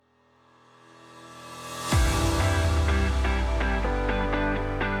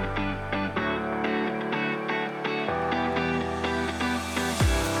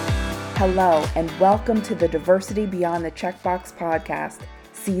Hello, and welcome to the Diversity Beyond the Checkbox podcast,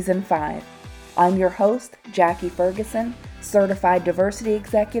 Season 5. I'm your host, Jackie Ferguson, certified diversity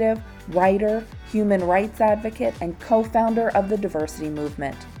executive, writer, human rights advocate, and co-founder of the diversity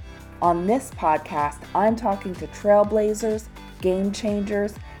movement. On this podcast, I'm talking to trailblazers, game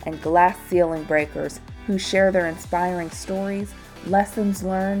changers, and glass ceiling breakers who share their inspiring stories, lessons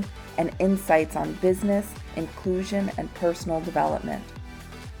learned, and insights on business, inclusion, and personal development.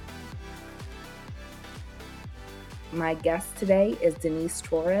 My guest today is Denise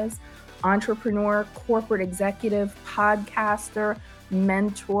Torres, entrepreneur, corporate executive, podcaster,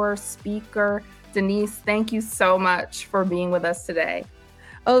 mentor, speaker. Denise, thank you so much for being with us today.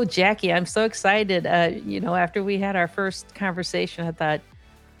 Oh, Jackie, I'm so excited. After we had our first conversation, I thought,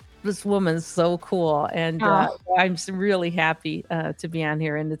 this woman's so cool. And I'm really happy to be on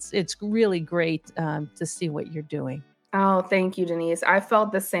here. And it's really great to see what you're doing. Oh, thank you, Denise. I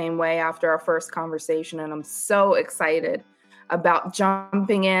felt the same way after our first conversation, and I'm so excited about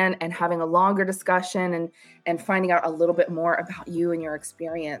jumping in and having a longer discussion and finding out a little bit more about you and your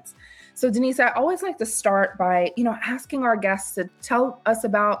experience. So, Denise, I always like to start by, asking our guests to tell us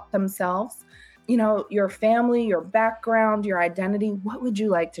about themselves, your family, your background, your identity. What would you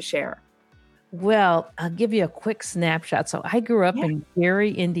like to share? Well, I'll give you a quick snapshot. So I grew up in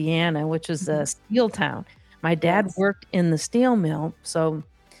Gary, Indiana, which is a steel town. My dad worked in the steel mill, so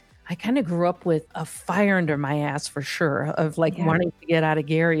I kind of grew up with a fire under my ass for sure of wanting to get out of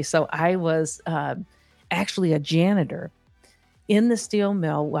Gary. So I was actually a janitor in the steel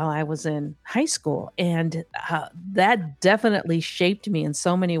mill while I was in high school. And that definitely shaped me in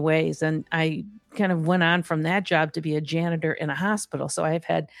so many ways. And I kind of went on from that job to be a janitor in a hospital. So I've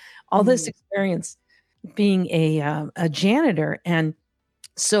had all this experience being a janitor. And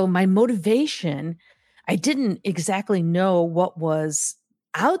so my motivation, I didn't exactly know what was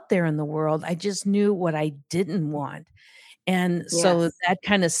out there in the world. I just knew what I didn't want. And so that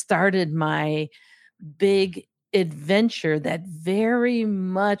kind of started my big adventure that very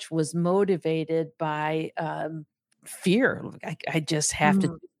much was motivated by fear. I just have to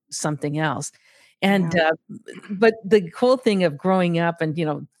do something else. And but the cool thing of growing up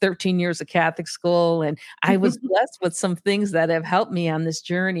and 13 years of Catholic school, and I was blessed with some things that have helped me on this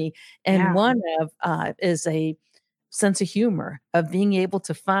journey. And one of is a sense of humor, of being able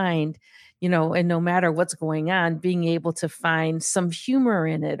to find, and no matter what's going on, being able to find some humor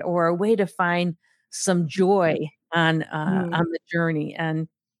in it or a way to find some joy on the journey. And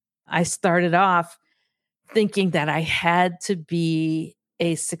I started off thinking that I had to be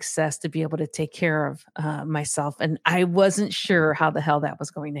a success to be able to take care of myself. And I wasn't sure how the hell that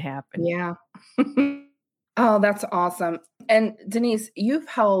was going to happen. Yeah. Oh, that's awesome. And Denise, you've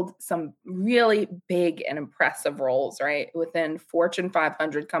held some really big and impressive roles, right? Within Fortune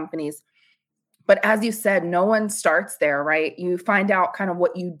 500 companies. But as you said, no one starts there, right? You find out kind of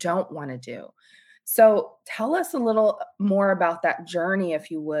what you don't want to do. So tell us a little more about that journey,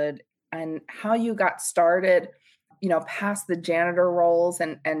 if you would, and how you got started, past the janitor roles.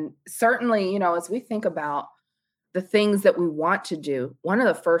 And certainly, as we think about the things that we want to do, one of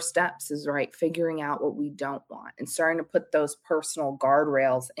the first steps is figuring out what we don't want and starting to put those personal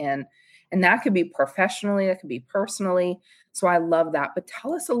guardrails in. And that could be professionally, that could be personally. So I love that. But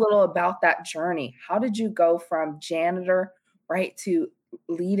tell us a little about that journey. How did you go from janitor, to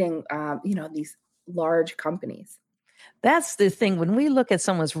leading, these large companies? That's the thing. When we look at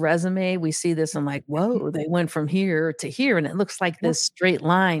someone's resume, we see this and whoa, they went from here to here, and it looks like this straight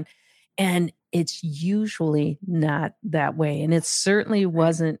line. And it's usually not that way. And it certainly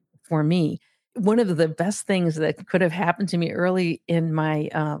wasn't for me. One of the best things that could have happened to me early in my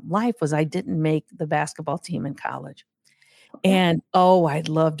life was I didn't make the basketball team in college. And I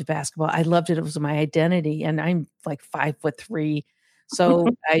loved basketball. I loved it. It was my identity. And I'm 5'3". So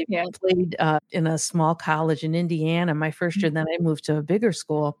I played in a small college in Indiana my first year. Then I moved to a bigger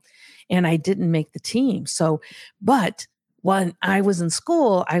school and I didn't make the team. But when I was in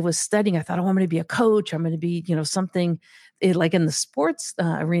school, I was studying. I thought, I'm going to be a coach. I'm going to be, something like in the sports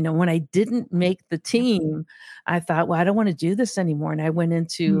arena. When I didn't make the team, I thought, well, I don't want to do this anymore. And I went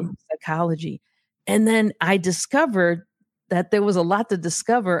into psychology. And then I discovered that there was a lot to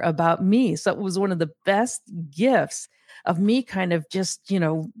discover about me. So it was one of the best gifts of me kind of just,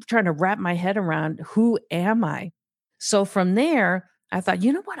 trying to wrap my head around who am I? So from there, I thought,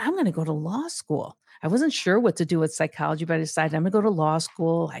 you know what? I'm going to go to law school. I wasn't sure what to do with psychology, but I decided I'm going to go to law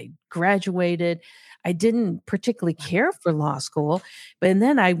school. I graduated. I didn't particularly care for law school, but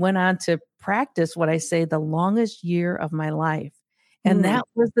then I went on to practice what I say the longest year of my life. And that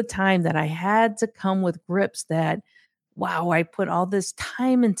was the time that I had to come with grips that wow, I put all this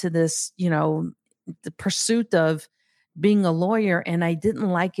time into this, the pursuit of being a lawyer, and I didn't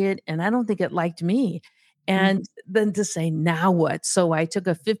like it, and I don't think it liked me. Mhm. And then to say, now what? So I took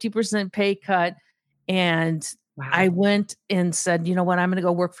a 50% pay cut, and I Wow. went and said, you know what, I'm going to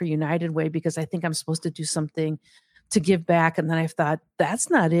go work for United Way because I think I'm supposed to do something to give back. And then I thought, that's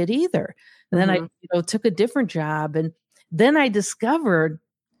not it either. And then I, Mhm. took a different job. And then I discovered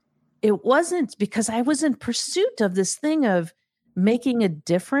it wasn't because I was in pursuit of this thing of making a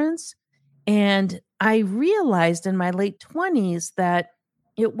difference. And I realized in my late 20s that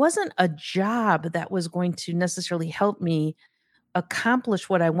it wasn't a job that was going to necessarily help me accomplish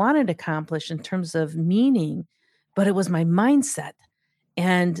what I wanted to accomplish in terms of meaning, but it was my mindset.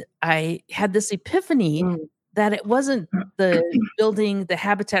 And I had this epiphany Mm. that it wasn't the building the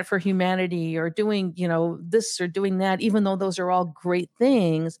Habitat for Humanity or doing, this or doing that, even though those are all great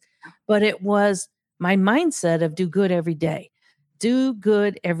things, but it was my mindset of do good every day. Do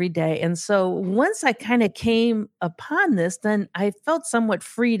good every day. And so once I kind of came upon this, then I felt somewhat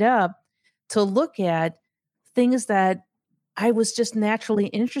freed up to look at things that I was just naturally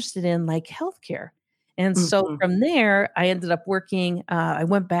interested in, like healthcare. And so Mhm. from there, I ended up working. I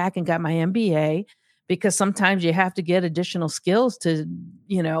went back and got my MBA because sometimes you have to get additional skills to,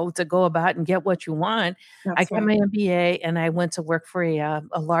 to go about and get what you want. I That's got right. my MBA and I went to work for a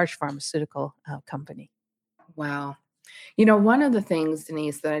large pharmaceutical company. Wow. One of the things,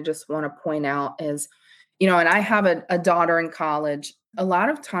 Denise, that I just want to point out is, and I have a daughter in college. A lot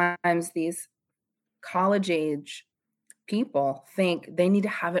of times these college age people think they need to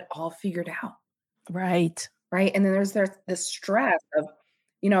have it all figured out, Right. right? And then there's this stress of,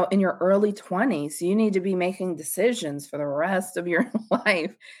 in your early 20s, you need to be making decisions for the rest of your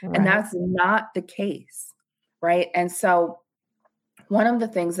life. And Right. that's not the case, right? And so one of the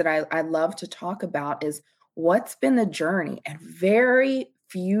things that I love to talk about is what's been the journey. And very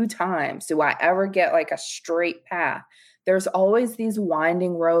few times do I ever get like a straight path. There's always these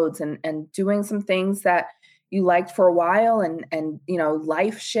winding roads and doing some things that you liked for a while and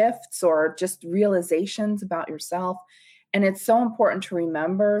life shifts or just realizations about yourself. And it's so important to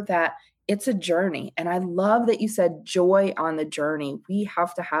remember that it's a journey. And I love that you said joy on the journey. We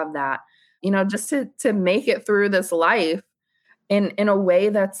have to have that, just to make it through this life in a way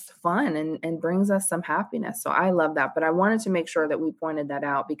that's fun and brings us some happiness. So I love that, but I wanted to make sure that we pointed that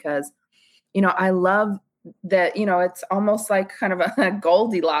out because, I love that, it's almost like kind of a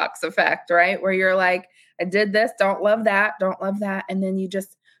Goldilocks effect, right? Where you're like, I did this, don't love that, don't love that, and then you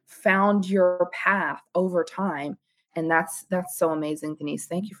just found your path over time. And that's so amazing, Denise.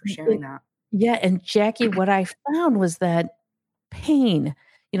 Thank you for sharing that. Yeah. And Jackie, what I found was that pain,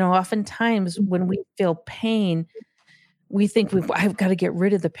 oftentimes when we feel pain, we think I've got to get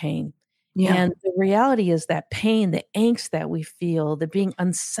rid of the pain. Yeah. And the reality is that pain, the angst that we feel, the being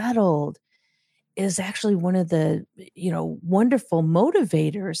unsettled is actually one of the, wonderful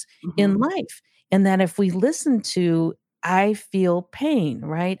motivators in Mhm. life. And that if we listen to, I feel pain,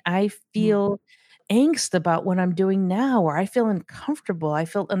 right? I Mhm. feel angst about what I'm doing now, or I feel uncomfortable, I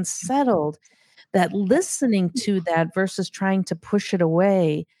feel unsettled, that listening to that versus trying to push it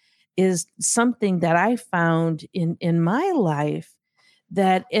away is something that I found in my life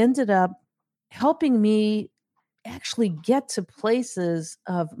that ended up helping me actually get to places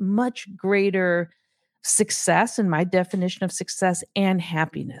of much greater success in my definition of success and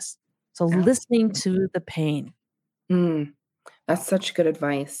happiness. So listening Absolutely. to the pain. Mm, that's such good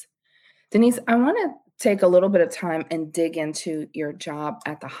advice. Denise, I want to take a little bit of time and dig into your job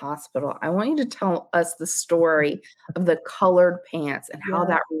at the hospital. I want you to tell us the story of the colored pants and how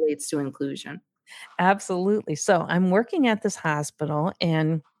Yeah. that relates to inclusion. Absolutely. So I'm working at this hospital,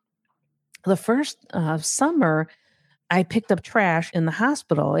 and the first summer, I picked up trash in the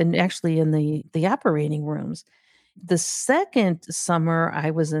hospital and actually in the operating rooms. The second summer, I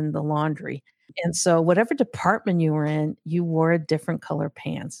was in the laundry. And so whatever department you were in, you wore a different color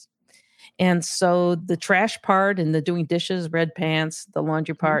pants. And so the trash part and the doing dishes, red pants, the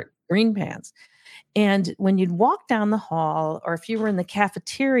laundry Mhm. part, green pants. And when you'd walk down the hall, or if you were in the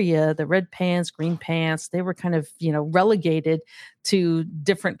cafeteria, the red pants, green pants, they were kind of, relegated to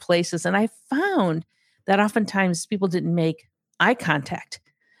different places. And I found that oftentimes people didn't make eye contact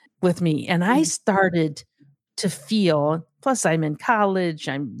with me. And I Mhm. started to feel, plus I'm in college,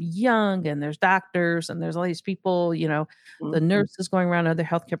 I'm young, and there's doctors and there's all these people, the Mhm. nurses going around, other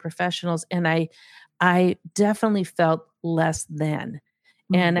healthcare professionals. And I definitely felt less than.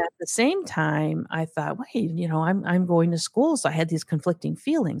 And Mhm. at the same time, I thought, wait, I'm going to school. So I had these conflicting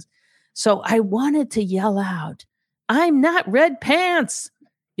feelings. So I wanted to yell out, I'm not red pants.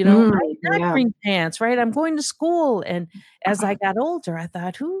 Not Yeah. green pants, right? I'm going to school. And as I got older, I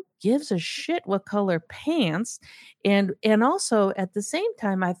thought, who gives a shit what color pants? And also at the same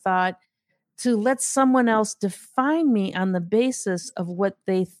time, I thought to let someone else define me on the basis of what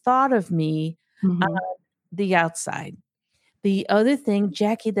they thought of me on Mhm. the outside. The other thing,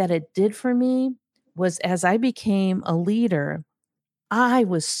 Jackie, that it did for me was as I became a leader, I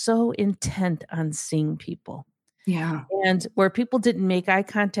was so intent on seeing people. Yeah. And where people didn't make eye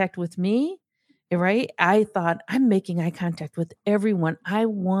contact with me, right? I thought, I'm making eye contact with everyone. I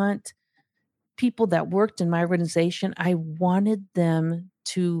want people that worked in my organization, I wanted them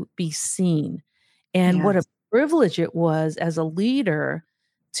to be seen. And what a Yes. privilege it was as a leader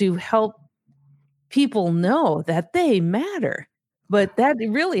to help people know that they matter. But that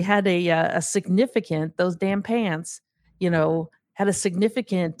really had a significant those damn pants, had a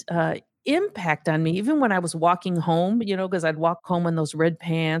significant, impact on me. Even when I was walking home, because 'cause I'd walk home in those red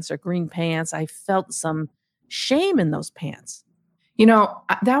pants or green pants, I felt some shame in those pants.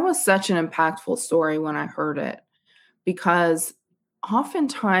 That was such an impactful story when I heard it because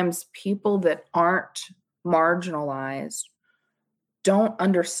oftentimes people that aren't marginalized don't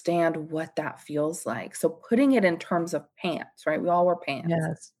understand what that feels like. So putting it in terms of pants, right? We all wear pants.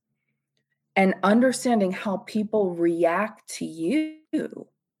 Yes. And understanding how people react to you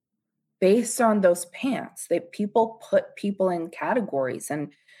based on those pants. That people put people in categories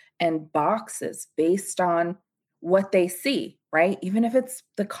and boxes based on what they see, right? Even if it's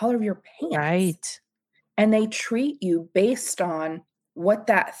the color of your pants. Right. And they treat you based on what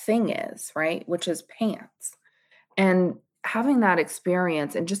that thing is, right? Which is pants. And having that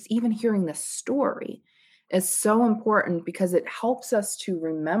experience and just even hearing the story is so important because it helps us to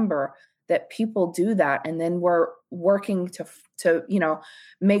remember that people do that, and then we're working to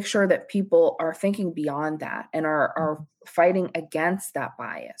make sure that people are thinking beyond that and are fighting against that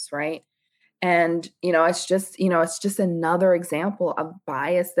bias, right? And it's just another example of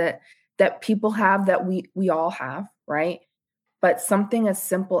bias that people have, that we all have, right? But something as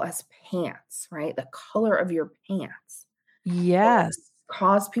simple as pants, right? The color of your pants Yes.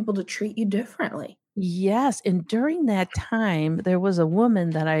 cause people to treat you differently. Yes, and during that time, there was a woman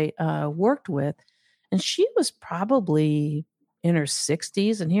that I, worked with, and she was probably in her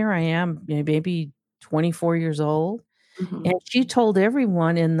 60s, and here I am, maybe 24 years old, and Mhm. she told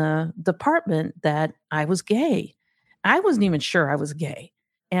everyone in the department that I was gay. I wasn't even sure I was gay,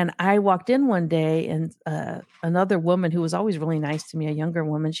 and I walked in one day, and, another woman who was always really nice to me, a younger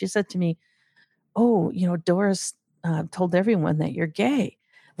woman, she said to me, "Oh, Doris, told everyone that you're gay."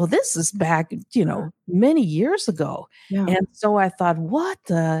 Well, this is back, Yeah, many years ago, yeah, and so I thought, "What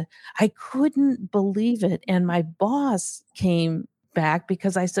the" I couldn't believe it, and my boss came back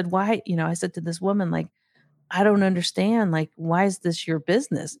because I said, "Why?" I said to this woman, like, "I don't understand, like, why is this your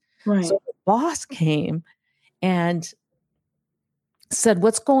business?" right. So the boss came and said,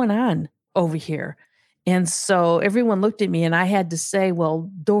 "What's going on over here?" And so everyone looked at me and I had to say, "Well,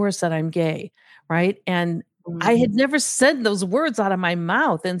 Dora said I'm gay," right? And I Mhm, had never said those words out of my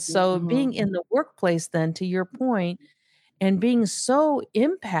mouth. And so mhm. being in the workplace then, to your point, and being so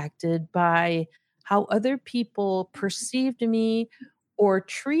impacted by how other people perceived me or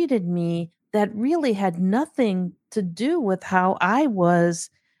treated me that really had nothing to do with how I was,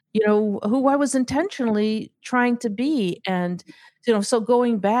 who I was intentionally trying to be. And, so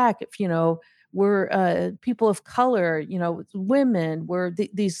going back, if, we're people of color, women, were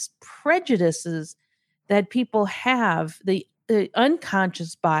these prejudices that people have, the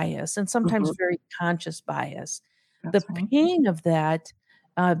unconscious bias and sometimes Mhm. very conscious bias, the That's right. pain of that,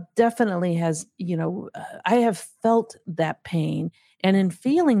 definitely has, I have felt that pain, and in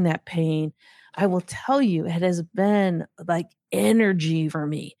feeling that pain, I will tell you, it has been like energy for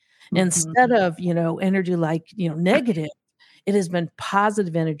me. Mhm. Instead of, energy like, negative, it has been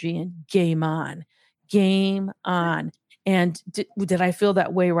positive energy and game on, game on. And did I feel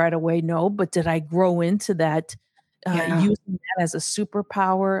that way right away? No, but did I grow into that, Yeah, using that as a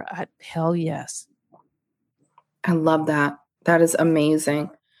superpower? Hell yes. I love that. That is amazing.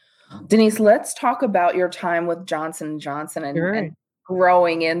 Denise, let's talk about your time with Johnson& and Johnson and Sure.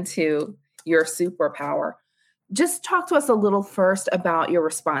 growing into your superpower. Just talk to us a little first about your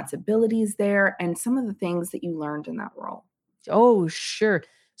responsibilities there and some of the things that you learned in that role. Oh, sure.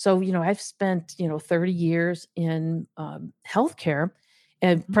 So, I've spent, 30 years in healthcare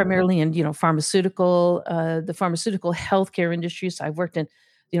and Mhm, primarily in, the pharmaceutical healthcare industry. So I've worked in,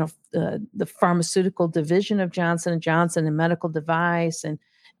 the pharmaceutical division of Johnson and Johnson and medical device and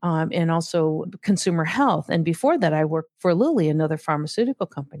also consumer health. And before that, I worked for Lilly, another pharmaceutical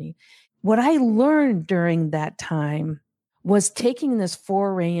company. What I learned during that time was taking this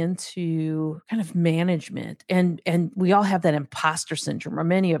foray into kind of management, and we all have that imposter syndrome, or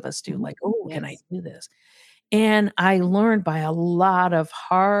many of us do, Mhm. like, "Oh, can I Yes. do this?" And I learned by a lot of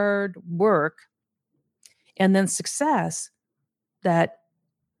hard work and then success that,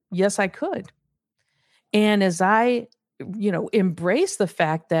 yes, I could. And as I, embrace the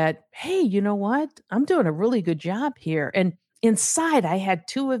fact that, "Hey, you know what? I'm doing a really good job here." And inside, I had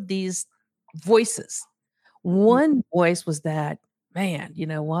 2 of these voices. Mhm. One voice was that, "Man, you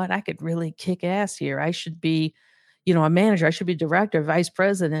know what? I could really kick ass here. I should be, a manager. I should be director, vice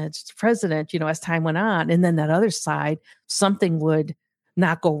president, as time went on." And then that other side, something would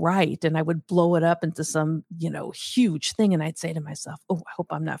not go right, and I would blow it up into some, huge thing, and I'd say to myself, "Oh, I hope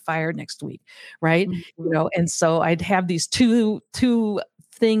I'm not fired next week." Right? Mhm. And so I'd have these two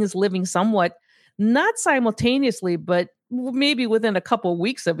things living somewhat not simultaneously, but maybe within a couple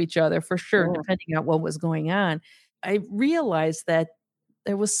weeks of each other for sure, Sure. depending on what was going on. I realized that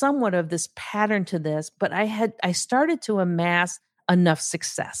there was somewhat of this pattern to this, but I started to amass enough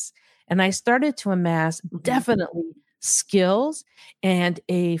success. And I started to amass Mhm. definitely skills and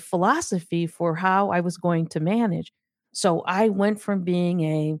a philosophy for how I was going to manage. So I went from being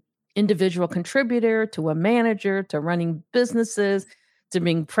a individual contributor to a manager to running businesses to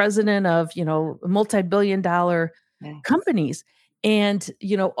being president of, multi-billion dollar Yes. companies. And,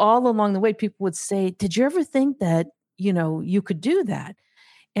 all along the way, people would say, "Did you ever think that, you could do that?"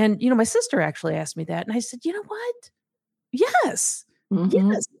 And, my sister actually asked me that. And I said, "You know what? Yes. Mhm.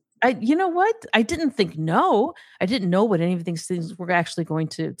 Yes. You know what? I didn't think no. I didn't know what any of these things were actually going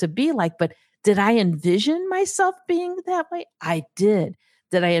to be like, but did I envision myself being that way? I did.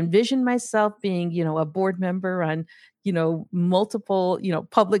 Did I envision myself being, a board member on, multiple,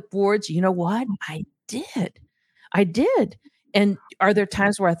 public boards? You know what? I did. I did. And are there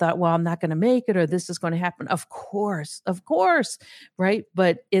times where I thought, well, I'm not going to make it or this is going to happen? Of course, right?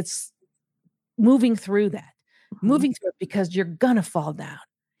 But it's moving through that, Mhm. moving through it because you're gonna fall down.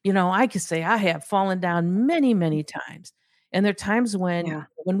 I could say I have fallen down many, many times. And there are times Yeah.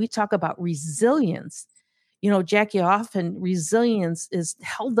 when we talk about resilience, Jackie, often resilience is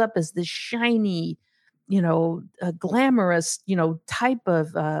held up as this shiny, glamorous, type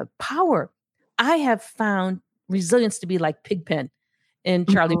of power. I have found resilience to be like Pigpen in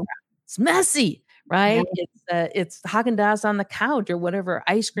Charlie Mhm. Brown. It's messy, Yeah. right? It's Haagen-Dazs on the couch or whatever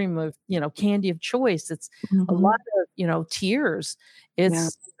ice cream of, candy of choice. It's a lot Mhm. of, tears. Yeah.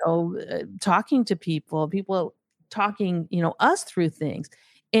 It's, talking to people talking, us through things.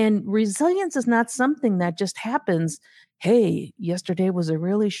 And resilience is not something that just happens. Hey, yesterday was a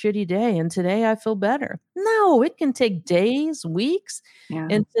really shitty day and today I feel better. No, it can take days, weeks. Yeah.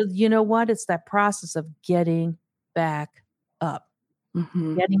 And so, what? It's that process of getting back up.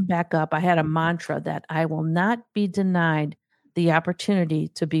 Mhm. Getting back up. I had a mantra that I will not be denied the opportunity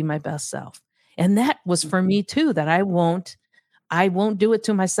to be my best self. And that was for me too, that I won't do it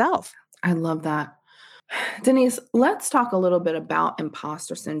to myself. I love that. Denise, let's talk a little bit about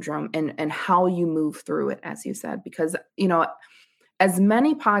imposter syndrome and how you move through it, as you said, because as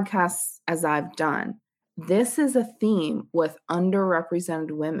many podcasts as I've done, this is a theme with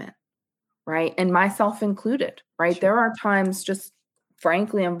underrepresented women, right? And myself included, right? Sure. There are times, just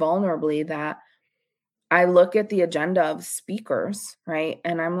frankly and vulnerably, that I look at the agenda of speakers, right?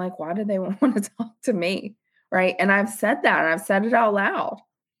 And I'm like, why do they want to talk to me? Right. And I've said that and I've said it out loud.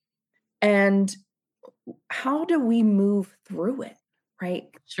 And how do we move through it?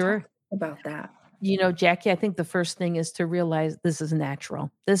 Right. Talk Sure. about that. Jackie, I think the first thing is to realize this is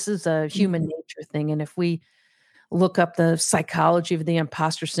natural. This is a human Mhm. nature thing. And if we look up the psychology of the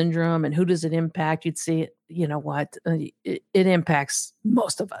imposter syndrome and who does it impact, you'd see, you know what, it impacts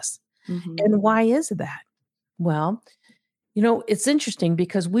most of us. Mhm. And why is that? Well, it's interesting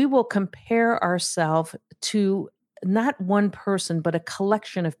because we will compare ourselves to not one person, but a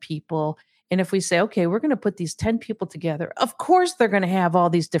collection of people. And if we say, okay, we're going to put these 10 people together, of course they're going to have all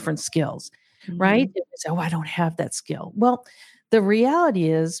these different skills, right? Mhm. If we say, oh, I don't have that skill. Well, the reality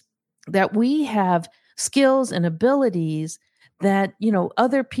is that we have skills and abilities that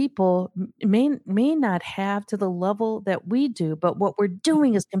other people may not have to the level that we do, but what we're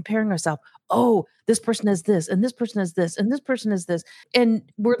doing is comparing ourselves. Oh, this person has this, and this person has this, and this person has this.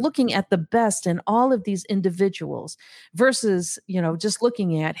 And we're looking at the best in all of these individuals versus, just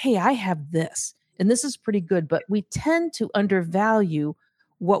looking at, hey, I have this, and this is pretty good. But we tend to undervalue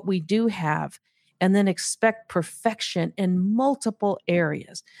what we do have and then expect perfection in multiple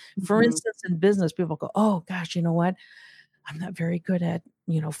areas. For Mhm. instance, in business, people go, oh gosh, you know what? I'm not very good at,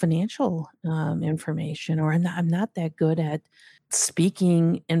 financial information, or I'm not that good at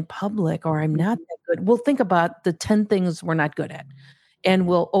speaking in public, or I'm not Mhm. that good. We'll think about the 10 things we're not good at, and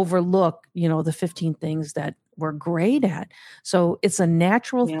we'll overlook, the 15 things that we're great at. So it's a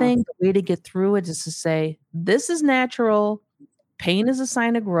natural Yeah. thing. The way to get through it is to say, this is natural. Pain is a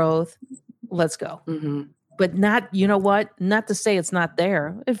sign of growth. Let's go. Mhm. But not, you know what? Not to say it's not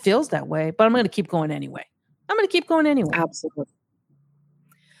there. It feels that way, but I'm going to keep going anyway. I'm going to keep going anyway. Absolutely.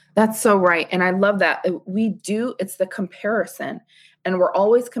 That's so right, and I love that. It's the comparison, and we're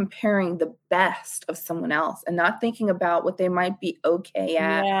always comparing the best of someone else and not thinking about what they might be okay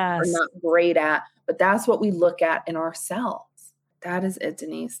at or Yes. not great at, but that's what we look at in ourselves. That is it,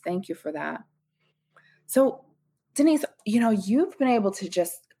 Denise. Thank you for that. So, Denise, you've been able to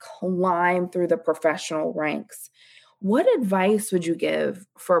just climb through the professional ranks. What advice would you give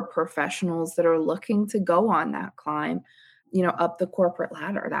for professionals that are looking to go on that climb, up the corporate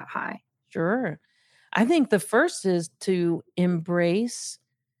ladder that high? Sure. I think the first is to embrace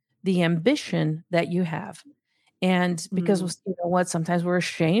the ambition that you have. And because Mm, you know what, sometimes we're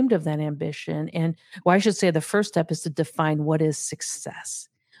ashamed of that ambition. And well, I should say the first step is to define what is success.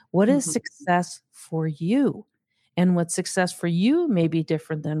 What is mhm, success for you? And what success for you may be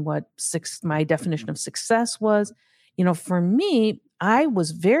different than what my definition of success was. For me, I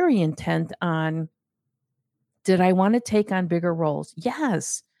was very intent on, did I want to take on bigger roles?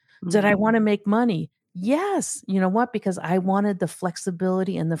 Yes. Did I mm, want to make money? Yes. You know what? Because I wanted the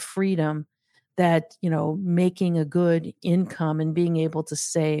flexibility and the freedom that, making a good income and being able to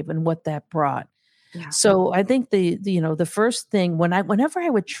save and what that brought. yeah. So I think the first thing whenever I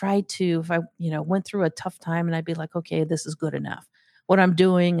would try to, if I, went through a tough time and I'd be like, okay, this is good enough. What I'm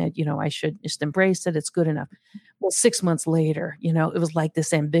doing, I should just embrace it. It's good enough. Well, 6 months later, it was like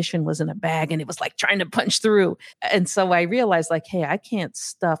this ambition was in a bag and it was like trying to punch through. And so I realized, like, hey, I can't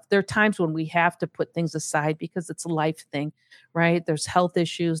stuff. There are times when we have to put things aside because it's a life thing, right? There's health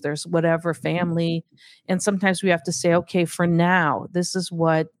issues, there's whatever, family. And sometimes we have to say, okay, for now, this is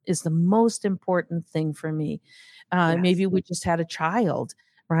what is the most important thing for me. Yes. Maybe we just had a child,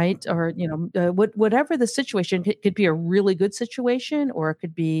 right? Or, whatever the situation could be, a really good situation, or it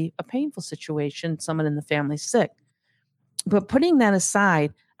could be a painful situation, someone in the family sick. But putting that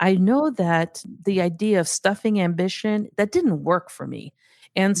aside, I know that the idea of stuffing ambition, that didn't work for me.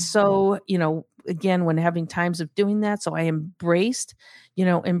 And Mhm. so, again, when having times of doing that, so I embraced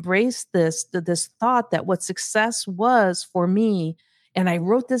this thought that what success was for me. And I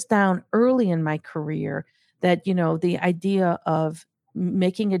wrote this down early in my career, that, the idea of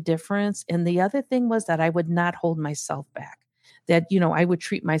making a difference. And the other thing was that I would not hold myself back, that, I would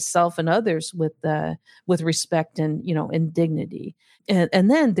treat myself and others with respect and, and dignity.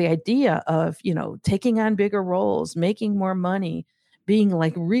 And then the idea of, taking on bigger roles, making more money, being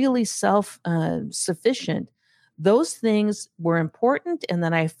like really self sufficient, those things were important. And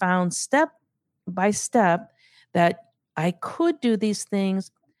then I found step by step that I could do these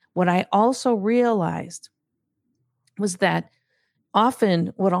things. What I also realized was that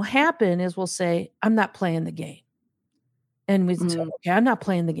often what'll happen is we'll say, I'm not playing the game. And we say, Mm, "Okay, I'm not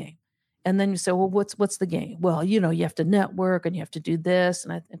playing the game." And then you say, "Well, what's the game?" "Well, you have to network and you have to do this."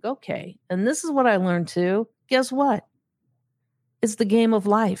 And I think, "Okay." And this is what I learned too. Guess what? It's the game of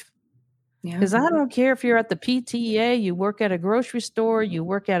life. yeah. Because I don't care if you're at the PTA, you work at a grocery store, you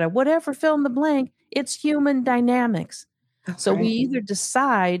work at a whatever, fill in the blank, it's human dynamics. That's So we right. either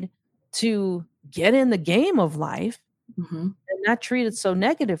decide to get in the game of life Mhm. and not treat it so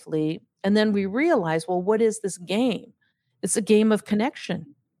negatively, and then we realize, well, what is this game? It's a game of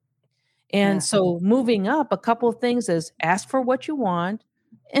connection. And Yes. so moving up, a couple of things is ask for what you want.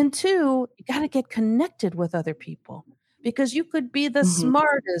 And two, you got to get connected with other people, because you could be the Mhm.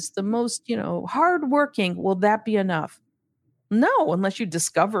 smartest, the most, hardworking. Will that be enough? No, unless you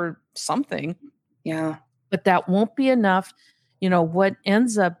discover something, Yeah. but that won't be enough. What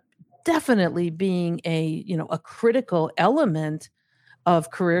ends up definitely being a critical element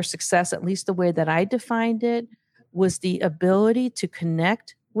of career success, at least the way that I defined it, was the ability to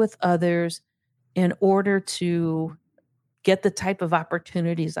connect with others in order to get the type of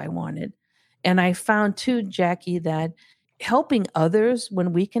opportunities I wanted. And I found too, Jackie, that helping others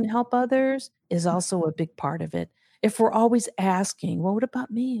when we can help others is also a big part of it. If we're always asking, well, what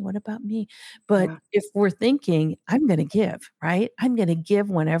about me? What about me? But Yeah. if we're thinking, I'm going to give, right? I'm going to give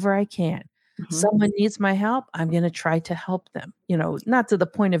whenever I can. Mhm. Someone needs my help, I'm going to try to help them, not to the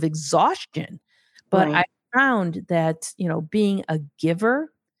point of exhaustion, but I Right. found that, being a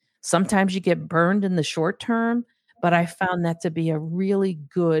giver, sometimes you get burned in the short term, but I found that to be a really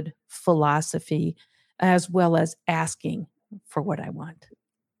good philosophy, as well as asking for what I want.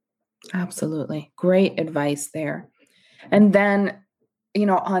 Absolutely. Great advice there. And then,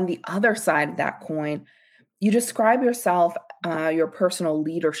 on the other side of that coin, you describe yourself, your personal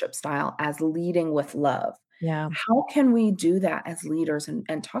leadership style as leading with love. Yeah. How can we do that as leaders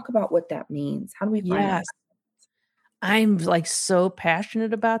and talk about what that means? How do we find that? Yes. I'm, like, so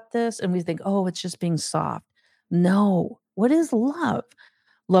passionate about this, and we think, "Oh, it's just being soft." No. What is love?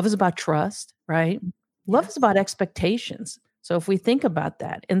 Love is about trust, right? Love is Yes. about expectations. So if we think about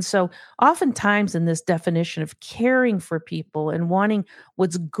that, and so oftentimes in this definition of caring for people and wanting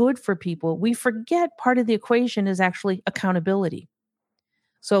what's good for people, we forget part of the equation is actually accountability.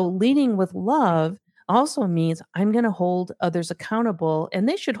 So leading with love also means I'm going to hold others accountable and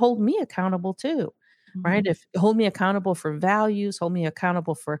they should hold me accountable too. Right? Mhm. If hold me accountable for values, hold me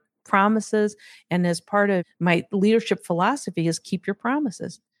accountable for promises, and as part of my leadership philosophy is keep your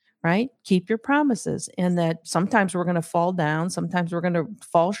promises. Right? Keep your promises, and that sometimes we're going to fall down, sometimes we're going to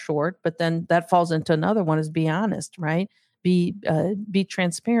fall short, but then that falls into another one is be honest, right? Be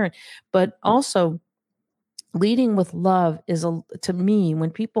transparent, but also leading with love is a to me, when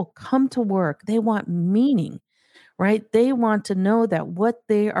people come to work, they want meaning, right? They want to know that what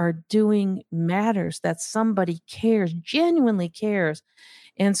they are doing matters, that somebody cares, genuinely cares.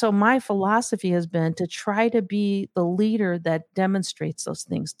 And so my philosophy has been to try to be the leader that demonstrates those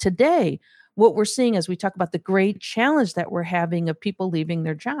things. Today, what we're seeing as we talk about the great challenge that we're having of people leaving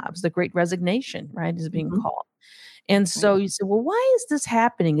their jobs, the great resignation, right, is being Mhm. called. And Right. so you say, "Well, why is this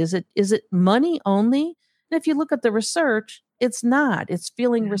happening? Is it money only?" And if you look at the research, it's not. It's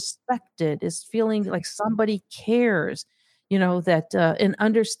feeling Yeah. respected. It's feeling like somebody cares, that and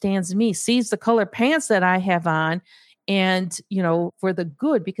understands me, sees the color pants that I have on, and for the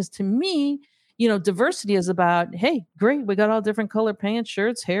good. Because to me, diversity is about, hey, great, we got all different color pants,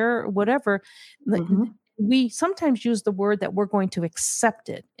 shirts, hair, whatever. Like, Mhm. we sometimes use the word that we're going to accept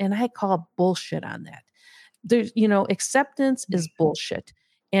it, and I call bullshit on that. Acceptance is bullshit.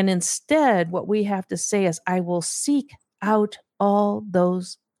 And instead, what we have to say is, I will seek out all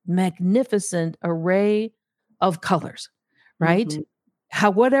those magnificent array of colors, right?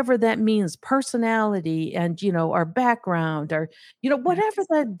 Mhm. Whatever that means, personality and, our background or, whatever Yes.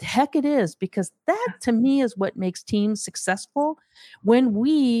 the heck it is, because that to me is what makes teams successful when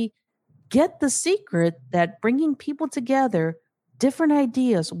we get the secret that bringing people together, different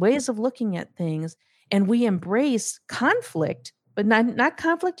ideas, ways of looking at things, and we embrace conflict, but not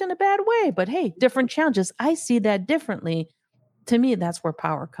conflict in a bad way, but hey, different challenges. I see that differently. To me, that's where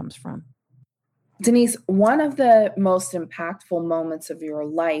power comes from. Denise, one of the most impactful moments of your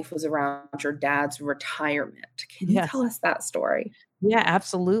life was around your dad's retirement. Can you tell Yes. us that story? Yeah,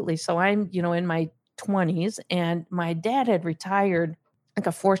 absolutely. So I'm, in my 20s, and my dad had retired, like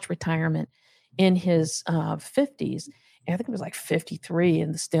a forced retirement in his 50s. And I think it was like 53,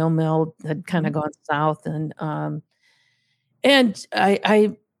 and the steel mill had kind Mhm. of gone south. And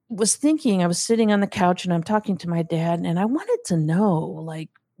I was thinking, I was sitting on the couch and I'm talking to my dad, and I wanted to know, like,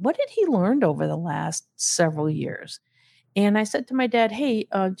 what did he learned over the last several years? And I said to my dad, "Hey,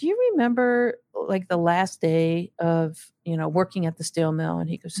 do you remember like the last day of, working at the steel mill?" And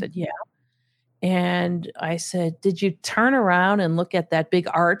he said, "Yeah." And I said, "Did you turn around and look at that big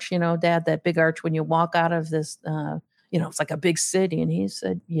arch, Dad, that big arch when you walk out of this, it's like a big city?" And he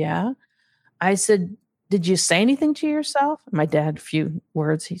said, "Yeah." I said, "Did you say anything to yourself?" My dad, a few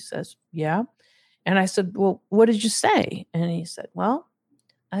words, he says, "Yeah." And I said, "Well, what did you say?" And he said, "Well,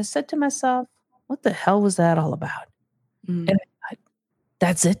 I said to myself, what the hell was that all about?" Mm. And I,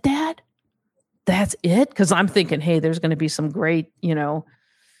 "That's it, Dad? That's it?" Because I'm thinking, hey, there's going to be some great,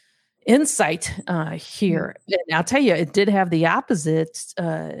 insight Yeah. here. And I'll tell you, it did have the opposite.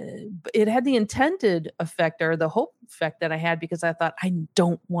 It had the intended effect or the hope effect that I had, because I thought, I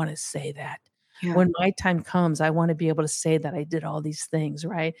don't want to say that. Yeah. When my time comes, I want to be able to say that I did all these things,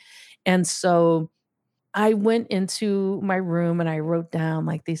 right? And so I went into my room and I wrote down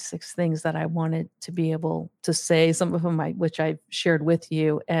like these 6 things that I wanted to be able to say, some of them which I shared with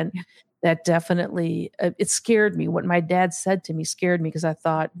you, and Yeah. that definitely, it scared me. What my dad said to me scared me, because I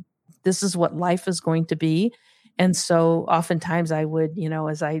thought, this is what life is going to be. And so oftentimes I would,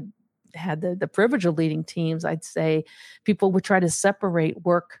 as I had the privilege of leading teams, I'd say people would try to separate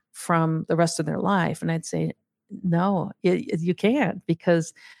work from the rest of their life, and I'd say, "No, you can't,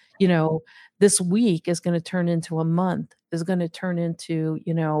 because, you know, this week is going to turn into a month, is going to turn into,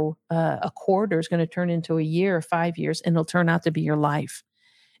 a quarter, is going to turn into a year, 5 years, and it'll turn out to be your life."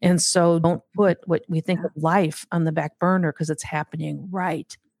 And so don't put what we think Yeah. of life on the back burner, because it's happening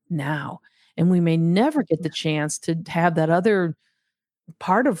right now. And we may never get the chance to have that other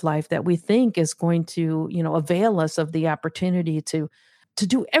part of life that we think is going to, avail us of the opportunity to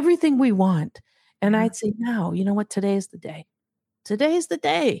do everything we want. And Yeah. I'd say, no, you know what? Today's the day. Today's the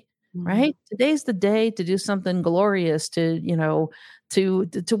day, Mm. right? Today's the day to do something glorious, to,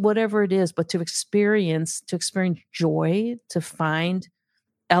 to whatever it is, but to experience joy, to find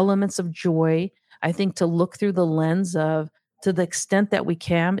elements of joy. I think to look through the lens of, to the extent that we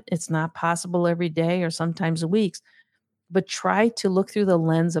can, it's not possible every day or sometimes weeks, but try to look through the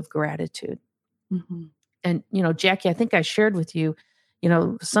lens of gratitude. Mhm. And, Jackie, I think I shared with you,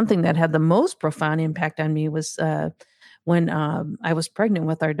 something that had the most profound impact on me was when I was pregnant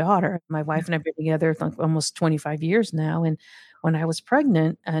with our daughter. My Yeah. wife and I have been together for like almost 25 years now. And when I was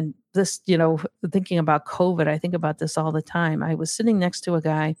pregnant, and this, thinking about COVID, I think about this all the time. I was sitting next to a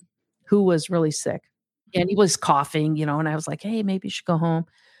guy who was really sick and he was coughing, and I was like, hey, maybe you should go home.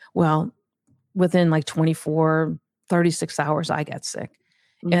 Well, within like 24, 36 hours, I got sick.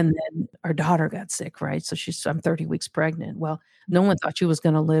 Mm. And then our daughter got sick, right? So I'm 30 weeks pregnant. Well, no Mm. one thought she was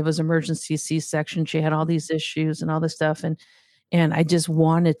gonna live. It was emergency C-section. She had all these issues and all this stuff, and I just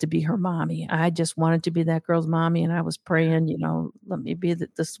wanted to be her mommy. I just wanted to be that girl's mommy, and I was praying, let me be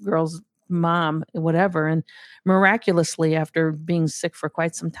this girl's mom, whatever. And miraculously, after being sick for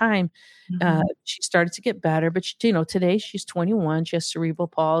quite some time, Mhm. she started to get better. But today she's 21. She has cerebral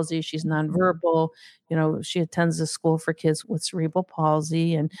palsy. She's nonverbal. She attends a school for kids with cerebral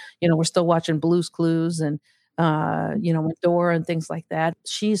palsy, and we're still watching Blue's Clues and with Dora and things like that.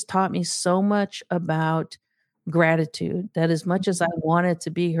 She's taught me so much about gratitude, that as much as I wanted to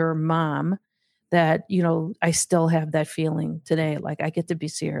be her mom, that, I still have that feeling today, like I get to be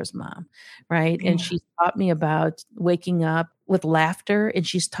Sierra's mom, right? And Yeah. she's taught me about waking up with laughter, and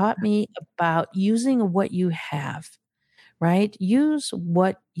she's taught me about using what you have, right? Use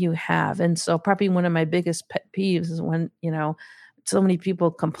what you have. And so probably one of my biggest pet peeves is when, so many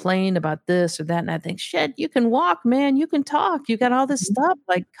people complain about this or that, and I think, shit, you can walk, man, you can talk, you got all this Mhm. stuff.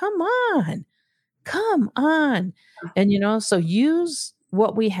 Like, come on. Come on. And, so use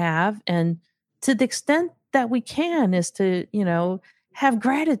what we have, and to the extent that we can is to, have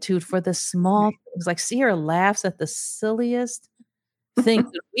gratitude for the small things. Like Sierra laughs at the silliest things.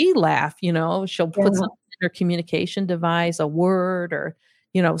 We laugh, she'll put Yeah. something in her communication device, a word or,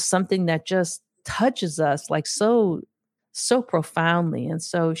 something that just touches us like so profoundly. And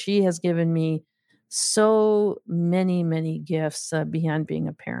so she has given me so many, many gifts beyond being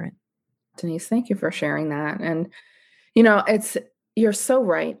a parent. Denise, thank you for sharing that. And, it's you're so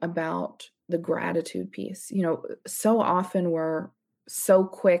right about the gratitude piece. So often we're so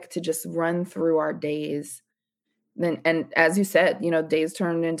quick to just run through our days. Then, and as you said, days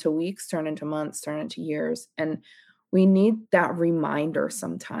turn into weeks, turn into months, turn into years. And we need that reminder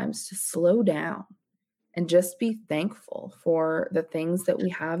sometimes to slow down and just be thankful for the things that we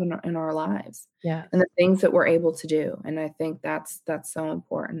have in our lives Yeah. and the things that we're able to do. And I think that's so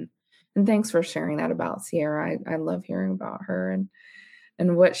important. And thanks for sharing that about Sierra. I love hearing about her and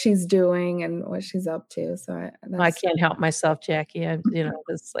what she's doing and what she's up to. So I that's can't help myself, Jackie.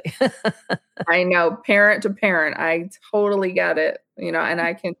 It's like I know, parent to parent, I totally get it, and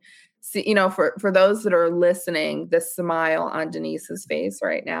I can see, for those that are listening, the smile on Denise's face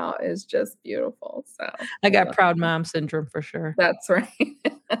right now is just beautiful. So I I got love proud mom syndrome for sure. that's right.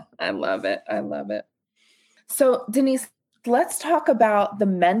 I love it. I love it. So, Denise, let's talk about the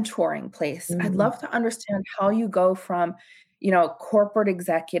mentoring place. I'd Mm, love to understand how you go from, corporate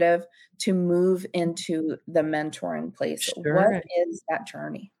executive to move into the mentoring place. What sure, is that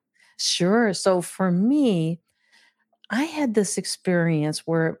journey? sure. So for me, I had this experience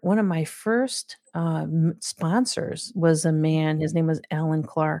where one of my first sponsors was a man. His name was Alan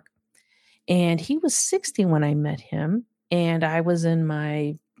Clark, and he was 60 when I met him, and I was in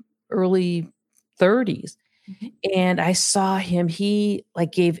my early 30s. Mhm. And I saw him. He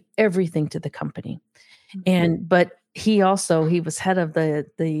like gave everything to the company. Mhm. But he was head of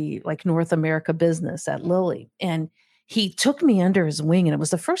the like North America business at Lilly, and he took me under his wing, and it was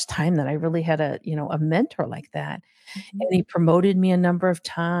the first time that I really had a mentor like that. Mhm. And he promoted me a number of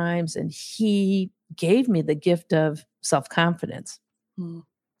times, and he gave me the gift of self-confidence Mm.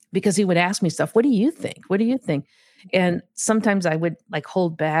 because he would ask me stuff, "What do you think? What do you think?" And sometimes I would like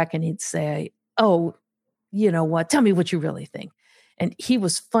hold back, and he'd say, "Oh, you know what? Tell me what you really think." And he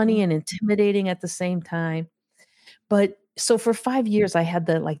was funny and intimidating at the same time. But so for 5 years, I had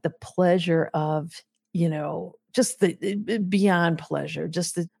the pleasure of, just the beyond pleasure,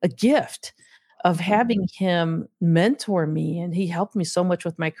 just a gift of Mhm. having him mentor me, and he helped me so much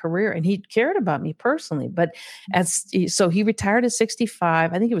with my career, and he cared about me personally. But so he retired at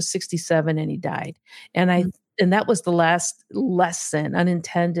 65, I think it was 67, and he died. And I Mhm. and that was the last lesson,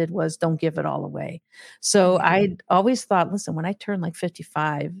 unintended, was don't give it all away. So Yeah. I always thought, listen, when I turn like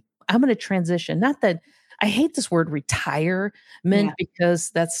 55, I'm going to transition. Not that I hate this word retirement Yeah.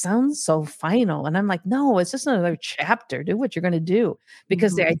 because that sounds so final. And I'm like, no, it's just another chapter. Do what you're going to do.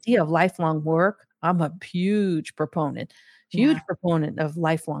 Because the Mhm. idea of lifelong work, I'm a Yeah. huge proponent of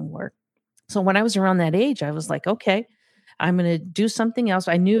lifelong work. So when I was around that age, I was like, okay, I'm going to do something else.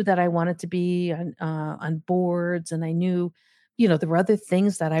 I knew that I wanted to be on boards, and I knew, there were other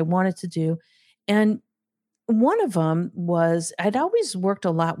things that I wanted to do. And one of them was I'd always worked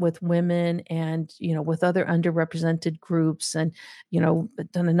a lot with women and, with other underrepresented groups and,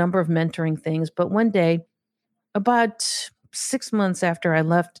 done a number of mentoring things. But one day, about 6 months after I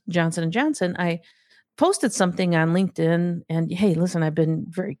left Johnson& and Johnson, I posted something on LinkedIn and, "Hey, listen, I've been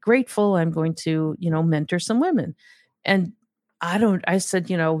very grateful. I'm going to, mentor some women." And I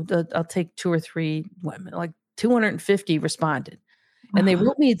said, "I'll take 2 or 3 women." Like 250 responded, and they Uh-huh.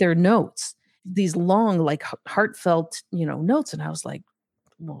 wrote me their notes, these long, like, heartfelt, notes, and I was like,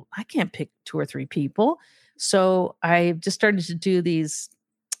 "Well, I can't pick 2 or 3 people." So I just started to do these,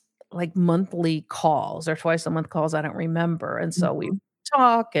 like, monthly calls or twice a month calls, I don't remember, and so we Mhm.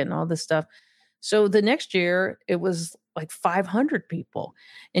 talk and all this stuff. So the next year, it was like 500 people,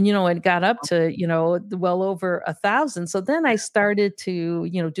 and, it got up to, well over 1,000. So then I started to,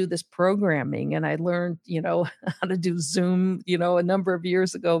 do this programming, and I learned, how to do Zoom, a number of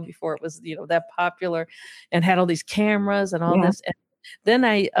years ago before it was, that popular, and had all these cameras and all Yeah. this. And then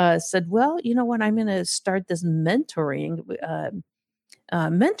I, said, "Well, you know what? I'm gonna start this mentoring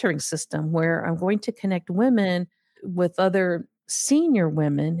system where I'm going to connect women with other senior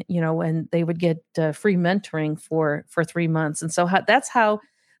women, and they would get free mentoring for 3 months." And so that's how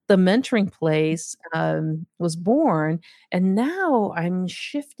the mentoring place was born. And now I'm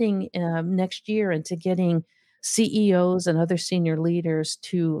shifting next year into getting CEOs and other senior leaders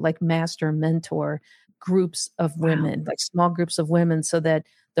to like master mentor groups of Wow. women, like small groups of women, so that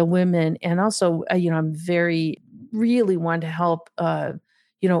the women, and also, I'm very really want to help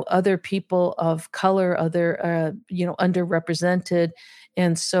other people of color, other, underrepresented.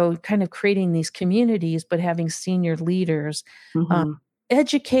 And so kind of creating these communities, but having senior leaders uh, Mhm.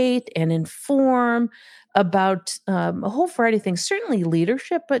 educate and inform about a whole variety of things, certainly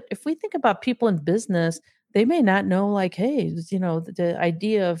leadership. But if we think about people in business, they may not know, like, hey, the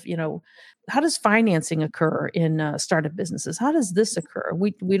idea of, how does financing occur in startup businesses? How does this occur?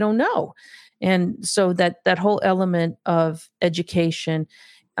 We don't know. And so that whole element of education,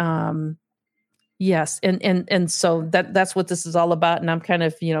 um, yes, and so that's what this is all about, and I'm kind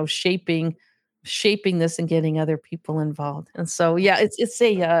of, shaping this and getting other people involved. And so, yeah,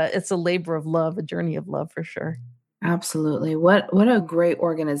 it's a labor of love, a journey of love for sure. Absolutely. What a great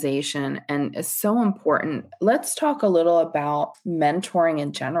organization, and it's so important. Let's talk a little about mentoring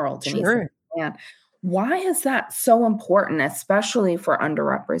in general, Denise. Sure. And why is that so important, especially for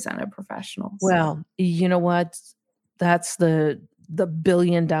underrepresented professionals? Well, you know what? That's the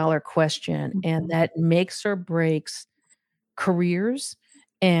billion-dollar question, and Mhm. that makes or breaks careers.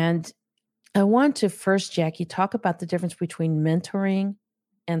 And I want to first, Jackie, talk about the difference between mentoring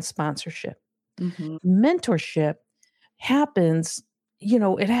and sponsorship. Mhm. Mentorship happens,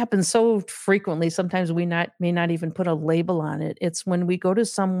 it happens so frequently, sometimes we not may not even put a label on it. It's when we go to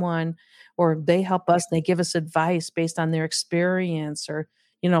someone or they help us, they give us advice based on their experience or,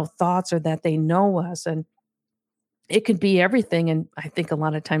 thoughts, or that they know us, and it could be everything. And I think a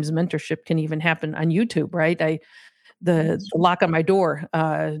lot of times mentorship can even happen on YouTube, right? The lock on my door,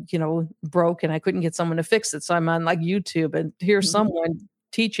 broke and I couldn't get someone to fix it. So I'm on like YouTube, and here's Mhm. someone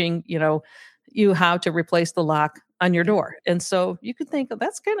teaching, you how to replace the lock on your door. And so you could think, "Oh,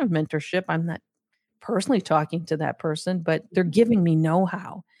 that's kind of mentorship." I'm not personally talking to that person, but they're giving me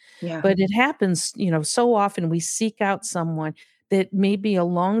know-how. Yeah. But it happens, so often we seek out someone that may be a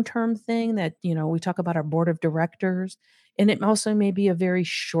long-term thing that, we talk about our board of directors, and it also may be a very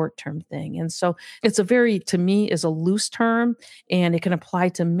short-term thing. And so it's to me, is a loose term, and it can apply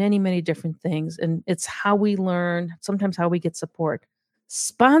to many, many different things. And it's how we learn, sometimes how we get support.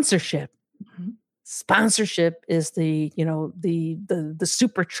 Sponsorship. Mhm. Sponsorship is the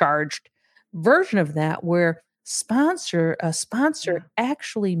supercharged version of that, where a sponsor Yeah.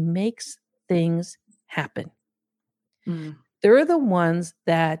 actually makes things happen. Mm. They're the ones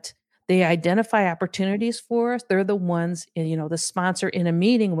that they identify opportunities for us. They're the ones, the sponsor in a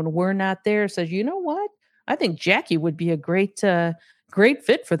meeting when we're not there says, "You know what? I think Jackie would be a great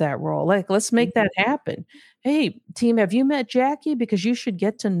fit for that role. Like, let's make Mhm. that happen. Hey, team, have you met Jackie? Because you should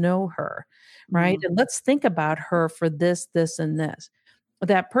get to know her, right? Mm. And let's think about her for this, this, and this."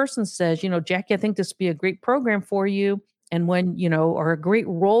 That person says, "Jackie, I think this would be a great program for you. And when, or a great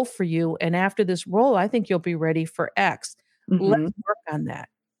role for you. And after this role, I think you'll be ready for X. Let's Mhm. work on that."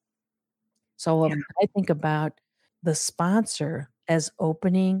 So Yeah. I think about the sponsor as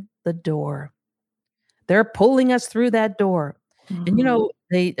opening the door. They're pulling us through that door. And, Mhm.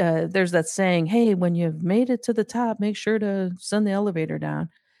 there's that saying, "Hey, when you've made it to the top, make sure to send the elevator down."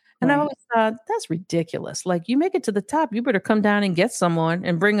 And I Right. always thought, "That's ridiculous. Like, you make it to the top, you better come down and get someone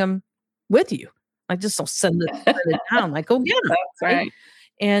and bring them with you. Like, just don't send it down, like, go get them, That's right?" right.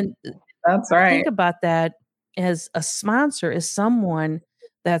 And, That's I think right. about that as a sponsor is someone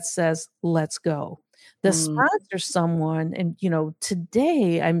that says, "Let's go." The Mm. sponsor someone and,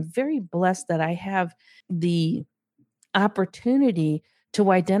 today I'm very blessed that I have the opportunity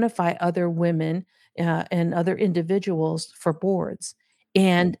to identify other women, and other individuals for boards.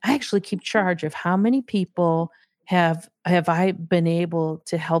 And I actually keep charge of how many people have I been able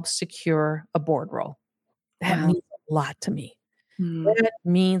to help secure a board role. That Wow. means a lot to me. Mm. That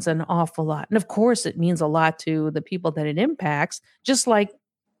means an awful lot. And of course, it means a lot to the people that it impacts, just like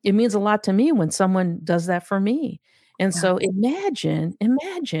it means a lot to me when someone does that for me. And Yeah. so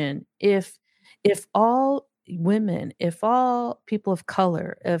imagine if all women, if all people of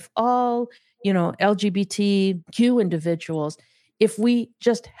color, if all, LGBTQ individuals, if we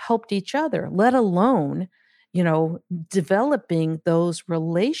just helped each other, let alone, you know, developing those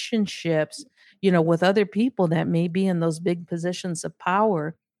relationships with other people that may be in those big positions of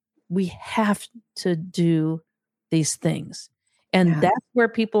power, we have to do these things. And Yeah. that's where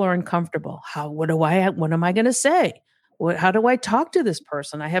people are uncomfortable. What am I going to say? How do I talk to this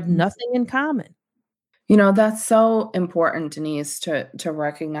person? I have nothing in common. That's so important, Denise, to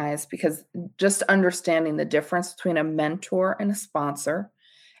recognize because just understanding the difference between a mentor and a sponsor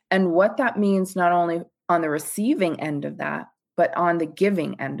and what that means not only on the receiving end of that, but on the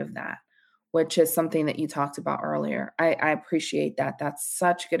giving end of that, which is something that you talked about earlier. I appreciate that. That's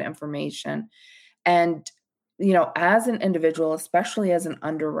such good information. And, as an individual, especially as an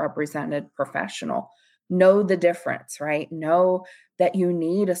underrepresented professional, know the difference, right? Know that you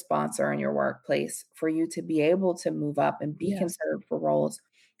need a sponsor in your workplace for you to be able to move up and be Yes, considered for roles.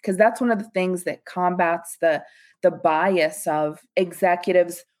 Because that's one of the things that combats the bias of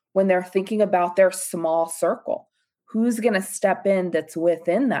executives when they're thinking about their small circle. Who's going to step in that's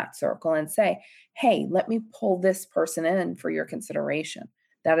within that circle and say, hey, let me pull this person in for your consideration?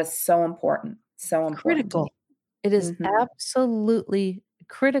 That is so important. So important to me. critical. It is Mhm. absolutely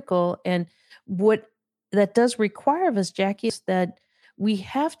critical. And what that does require of us, Jackie, is that we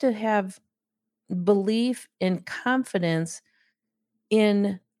have to have belief and confidence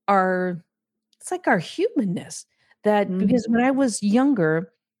in our it's like our humanness that because Mhm. when I was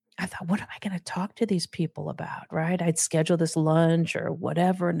younger, I thought, "What am I gonna talk to these people about?" Right? I'd schedule this lunch or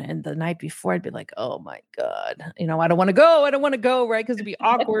whatever, and the night before, I'd be like, "Oh my god, I don't wanna go," right? Because 'Cause it'd be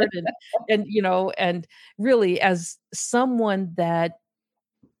awkward and really as someone that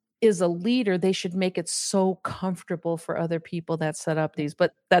is a leader, they should make it so comfortable for other people that set up these,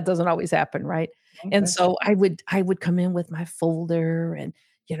 but that doesn't always happen, right? Right, And that's so I would come in with my folder and,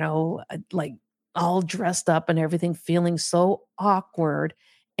 like all dressed up and everything, feeling so awkward.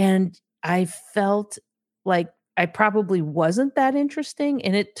 And I felt like I probably wasn't that interesting.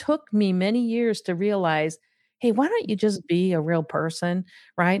 And it took me many years to realize, hey, why don't you just be a real person?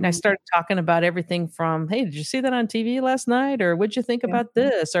 Right? And I mhm, started talking about everything from, "Hey, did you see that on TV last night?" or "What'd you think yeah, about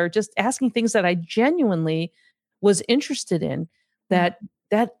this?" or just asking things that I genuinely was interested in yeah,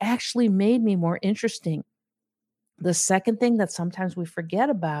 that actually made me more interesting. The second thing that sometimes we forget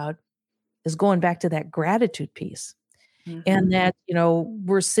about is going back to that gratitude piece. And mhm, that,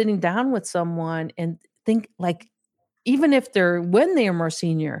 we're sitting down with someone and think like even if they're when they are more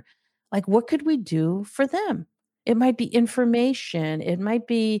senior, like, what could we do for them? It might be information, it might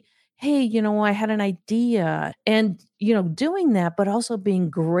be, "Hey, I had an idea," and, doing that, but also being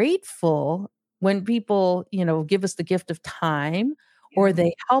grateful when people, give us the gift of time or yeah,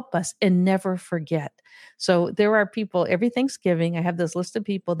 they help us and never forget. So, there are people every Thanksgiving, I have this list of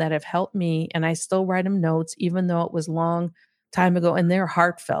people that have helped me, and I still write them notes even though it was long time ago, and they're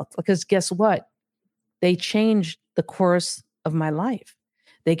heartfelt because guess what? They changed the course of my life.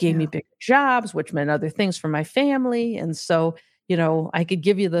 They gave me yeah. bigger jobs, which meant other things for my family, and so, I could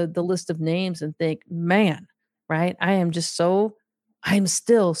give you the list of names and think, "Man," right? I'm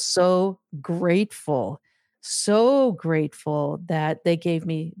still so grateful that they gave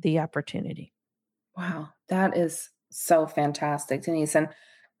me the opportunity. Wow, that is so fantastic, Denise, and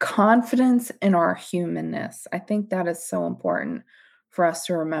confidence in our humanness. I think that is so important for us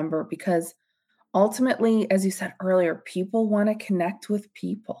to remember because ultimately, as you said earlier, people wanna connect with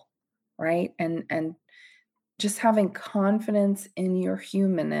people, right? And just having confidence in your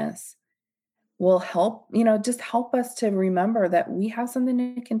humanness will help, just help us to remember that we have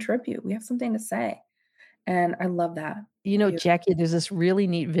something to contribute. We have something to say. And I love that. Jackie, there's this really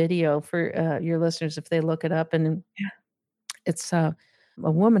neat video for, your listeners if they look it up, and it's, a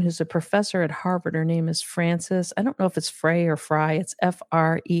woman who's a professor at Harvard. Her name is Frances. I don't know if it's Frey or Fry. It's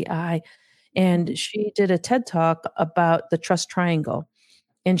Frei, and she did a TED Talk about the trust triangle.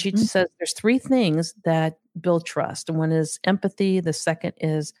 And she Mm, says there's 3 things that build trust. And one is empathy, the second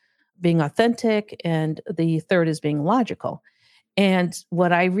is being authentic, and the third is being logical. And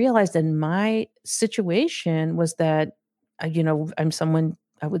what I realized in my situation was that, I'm someone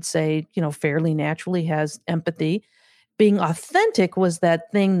I would say, fairly naturally has empathy. Being authentic was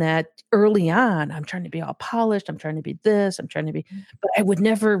that thing that early on, I'm trying to be all polished, I'm trying to be this, I'm trying to be, but I would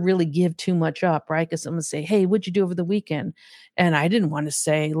never really give too much up, right? Because someone would say, "Hey, what'd you do over the weekend?" And I didn't want to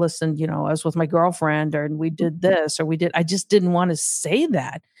say, "Listen, I was with my girlfriend and we did this or we did," I just didn't want to say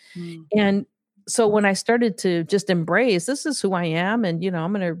that. mm, And so when I started to just embrace, this is who I am, and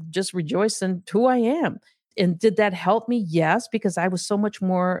I'm going to just rejoice in who I am. And did that help me? Yes, because I was so much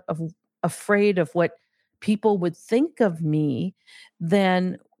more afraid of what people would think of me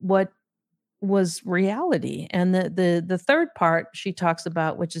than what was reality. And the third part she talks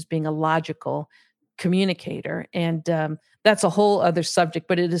about, which is being a logical communicator, and that's a whole other subject.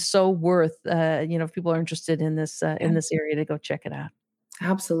 But it is so worth, if people are interested yeah, in this area, to go check it out.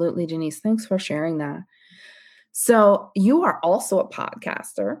 absolutely, Denise. Thanks for sharing that. So, you are also a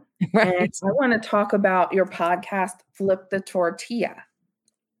podcaster, and Right. I want to talk about your podcast, Flip the Tortilla.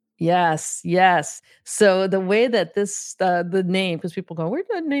 Yes, yes. So the way that the name, because people go, "Where did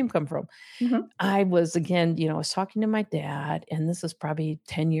that name come from?" Mhm. I was again, I was talking to my dad, and this is probably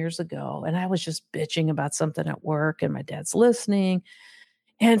 10 years ago, and I was just bitching about something at work, and my dad's listening.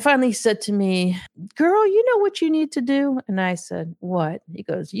 And finally he said to me, "Girl, you know what you need to do?" And I said, "What?" He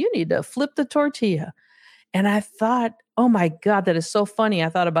goes, "You need to flip the tortilla." And I thought, "Oh my god, that is so funny." I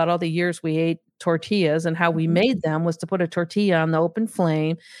thought about all the years we ate tortillas, and how we Mhm. made them was to put a tortilla on the open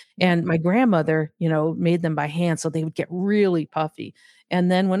flame, and my grandmother, made them by hand, so they would get really puffy. And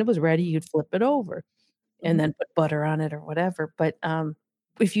then when it was ready, you'd flip it over and Mhm. then put butter on it or whatever. But,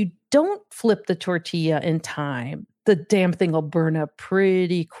 if you don't flip the tortilla in time, the damn thing will burn up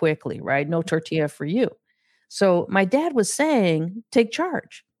pretty quickly, right? No tortilla for you. So my dad was saying, "Take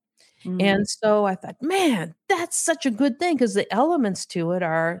charge." Mm, And so I thought, "Man, that's such a good thing," because the elements to it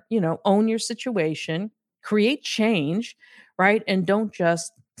are, own your situation, create change, right? And don't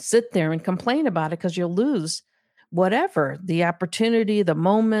just sit there and complain about it, because you'll lose whatever, the opportunity, the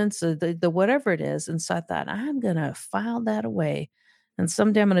moments, the whatever it is. And so I thought, I'm gonna file that away. And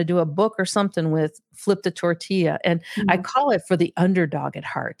someday I'm gonna do a book or something with Flip the Tortilla. And I mhm, call it For the Underdog at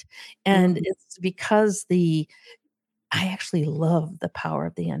Heart. And mm, it's because I actually love the power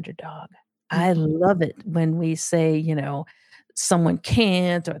of the underdog. I mhm, love it when we say, someone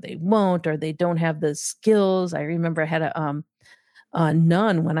can't or they won't or they don't have the skills. I remember I had a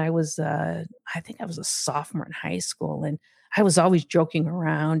nun when I think I was a sophomore in high school, and I was always joking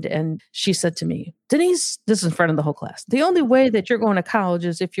around. And she said to me, "Denise," this is in front of the whole class, "the only way that you're going to college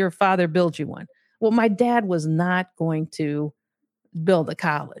is if your father builds you one." Well, my dad was not going to build a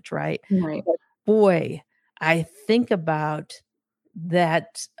college, right? right. But boy, I think about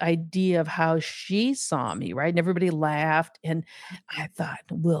that idea of how she saw me, right? And everybody laughed, and I thought,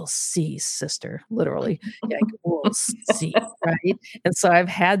 "We'll see, sister," literally, like, "We'll see," right? And so I've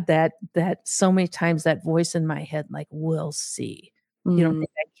had that so many times, that voice in my head, like, "We'll see. You don't Mm,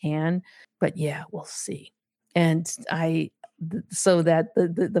 think I can? But yeah, we'll see." And so that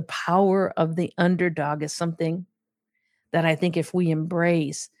the power of the underdog is something that I think if we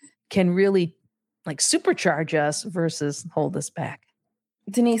embrace, can really, like, supercharge us versus hold us back.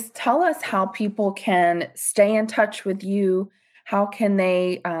 Denise, tell us how people can stay in touch with you. How can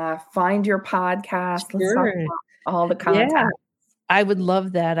they find your podcast? Let's talk Sure. about all the Yeah, contact. I would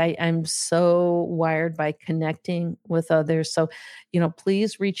love that. I'm so wired by connecting with others. So,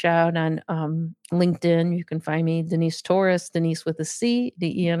 please reach out on LinkedIn. You can find me, Denise Torres, Denise with a C,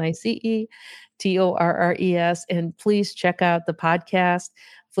 DeniceTorres. And please check out the podcast,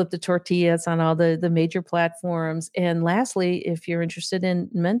 Flip the Tortillas, on all the major platforms. And lastly, if you're interested in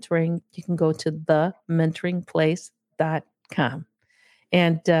mentoring, you can go to thementoringplace.com.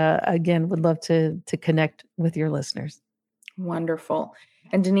 And again, would love to connect with your listeners. Wonderful.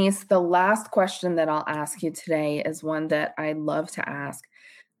 And Denise, the last question that I'll ask you today is one that I love to ask.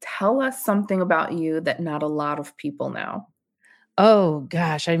 Tell us something about you that not a lot of people know. Oh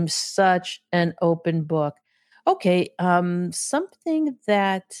gosh, I'm such an open book. Okay, something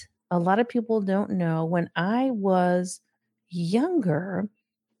that a lot of people don't know, when I was younger,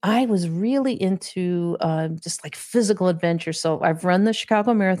 I was really into, just, like, physical adventure, so I've run the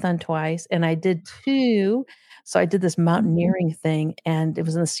Chicago Marathon twice, and I did 2 so I did this mountaineering thing, and it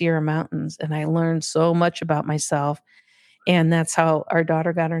was in the Sierra Mountains, and I learned so much about myself, and that's how our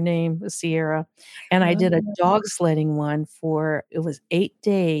daughter got her name, Sierra, and I did a Oh, dog sledding one for it was 8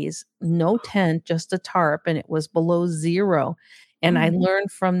 days, no tent, just a tarp, and it was below 0, and I mm,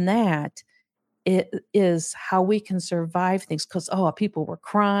 learned from that it is how we can survive things 'cause, people were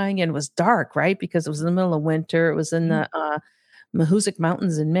crying and it was dark, right? Because it was in the middle of winter, it was in mm. the, Mahoosic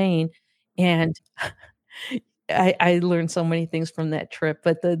Mountains in Maine, and I learned so many things from that trip,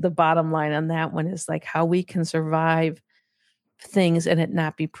 but the bottom line on that one is, like, how we can survive things and it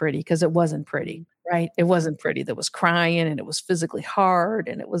not be pretty because it wasn't pretty, right? It wasn't pretty. There was crying, and it was physically hard,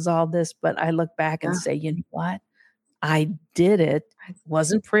 and it was all this, but I look back and Yeah. say, "You know what? I did it.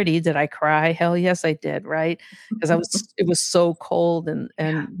 Wasn't pretty. Did I cry? Hell yes, I did, right? Because it was so cold and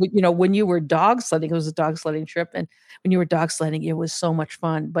when you were dog sledding, it was a dog sledding trip, and when you were dog sledding, it was so much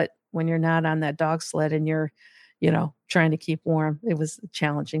fun, but when you're not on that dog sled and you're, trying to keep warm, it was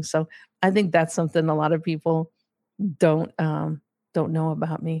challenging, so I think that's something a lot of people don't, um, don't know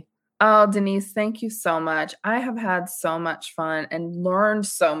about me. Oh, Denise, thank you so much. I have had so much fun and learned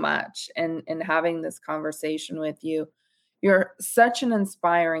so much in having this conversation with you. You're such an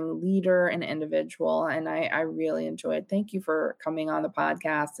inspiring leader and individual, and I really enjoyed. Thank you for coming on the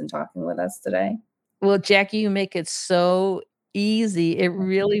podcast and talking with us today. Well, Jackie, you make it so easy. It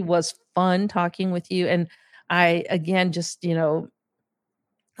really was fun talking with you, and I, again, just,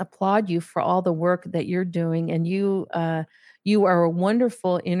 applaud you for all the work that you're doing, and you are a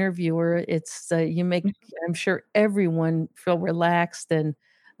wonderful interviewer. You make, I'm sure, everyone feel relaxed, and,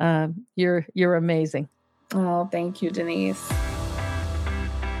 you're amazing. Oh, thank you, Denise.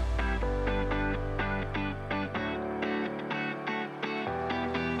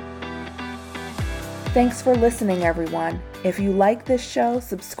 Thanks for listening, everyone. If you like this show,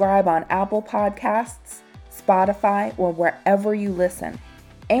 subscribe on Apple Podcasts, Spotify, or wherever you listen.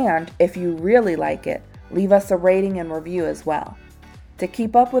 And if you really like it, leave us a rating and review as well. To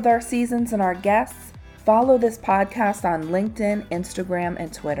keep up with our seasons and our guests, follow this podcast on LinkedIn, Instagram,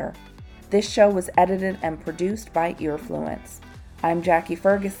 and Twitter. This show was edited and produced by Earfluence. I'm Jackie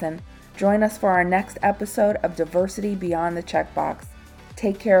Ferguson. Join us for our next episode of Diversity Beyond the Checkbox.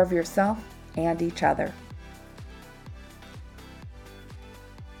 Take care of yourself and each other.